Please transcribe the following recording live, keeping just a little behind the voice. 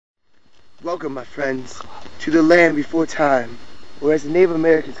Welcome, my friends, to the land before time, or as the Native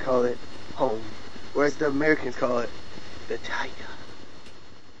Americans call it, home, or as the Americans call it, the Taiga.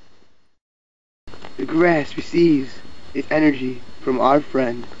 The grass receives its energy from our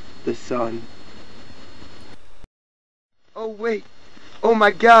friend, the sun. Oh wait, oh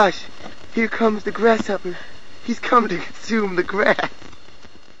my gosh, here comes the grasshopper. He's come to consume the grass.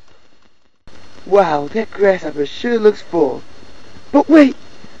 Wow, that grasshopper sure looks full. But wait,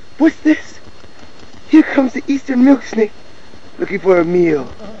 what's this? Here comes the eastern milk snake, looking for a meal.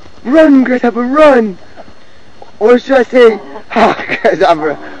 Run, grasshopper, run! Or should I say, ha,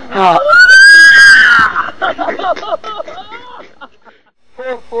 grasshopper, ha.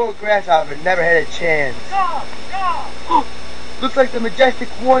 Poor grasshopper never had a chance. Looks like the majestic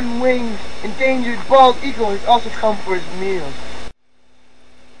one-winged, endangered bald eagle has also come for his meal.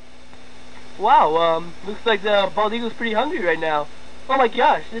 Wow, looks like the bald eagle's pretty hungry right now. Oh my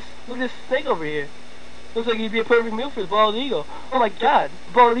gosh, look at this snake over here. Looks like he'd be a perfect meal for the bald eagle. Oh my god,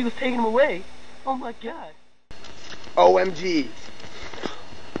 the bald eagle's taking him away. Oh my god. OMG.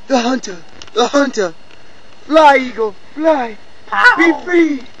 The hunter. Fly, eagle, fly. Ow. Be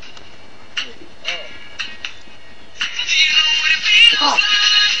free.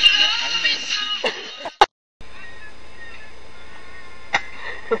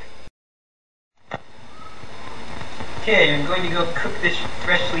 Okay, I'm going to go cook this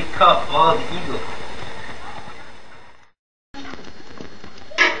freshly caught bald eagle.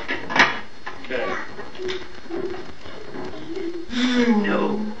 Okay.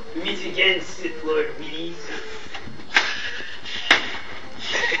 No. Meet again, Sith Lord Wheaties.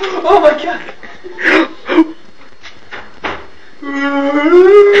 Oh my god!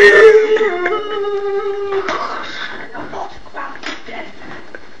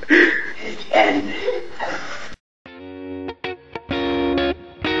 It's the end.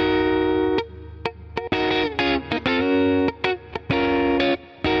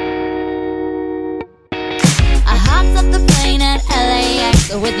 Off the plane at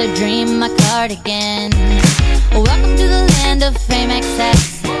LAX with a dream, my cardigan. Welcome